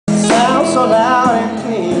so loud and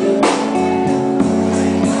clear.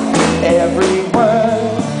 Every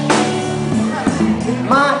word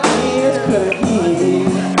my ears could hear,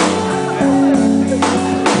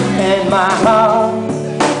 and my heart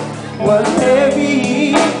was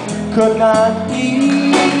heavy, could not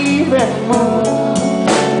even move,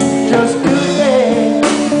 just stood there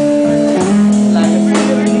like a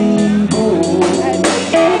silly fool.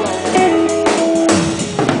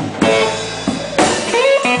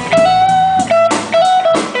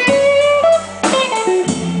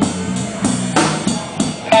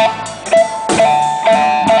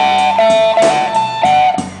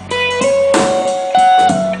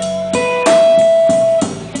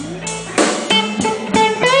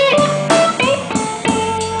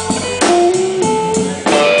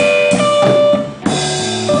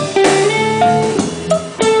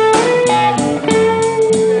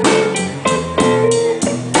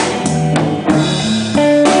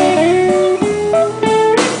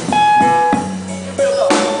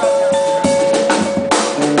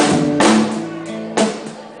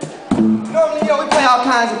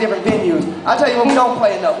 Different venues. I tell you what, we don't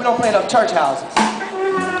play enough. We don't play enough church houses.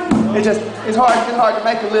 It's hard to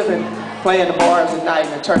make a living playing the bars at night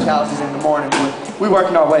and the church houses in the morning. But we're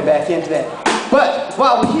working our way back into that. But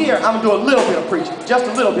while we're here, I'm gonna do a little bit of preaching, just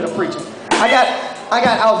a little bit of preaching.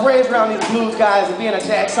 I was raised around these blues guys and being a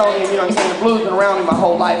Jacksonian, you know what I'm saying? The blues been around me my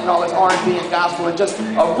whole life and all this R&B and gospel and just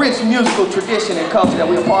a rich musical tradition and culture that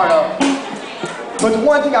we're a part of. But the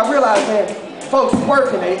one thing I realized, man, folks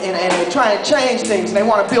work and they try and change things and they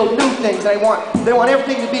want to build new things and they want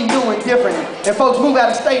everything to be new and different, and folks move out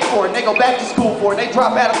of state for it and they go back to school for it, they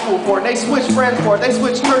drop out of school for it, they switch friends for it, they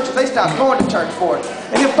switch churches, they stop going to church for it,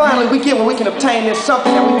 and then finally we get where we can obtain this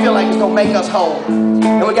something that we feel like is going to make us whole,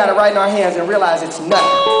 and we got it right in our hands and realize it's nothing.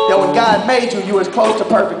 That when God made you, you were as close to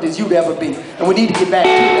perfect as you'd ever be, and we need to get back to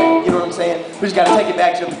that. You know what I'm saying? We just got to take it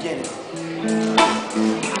back to the beginning.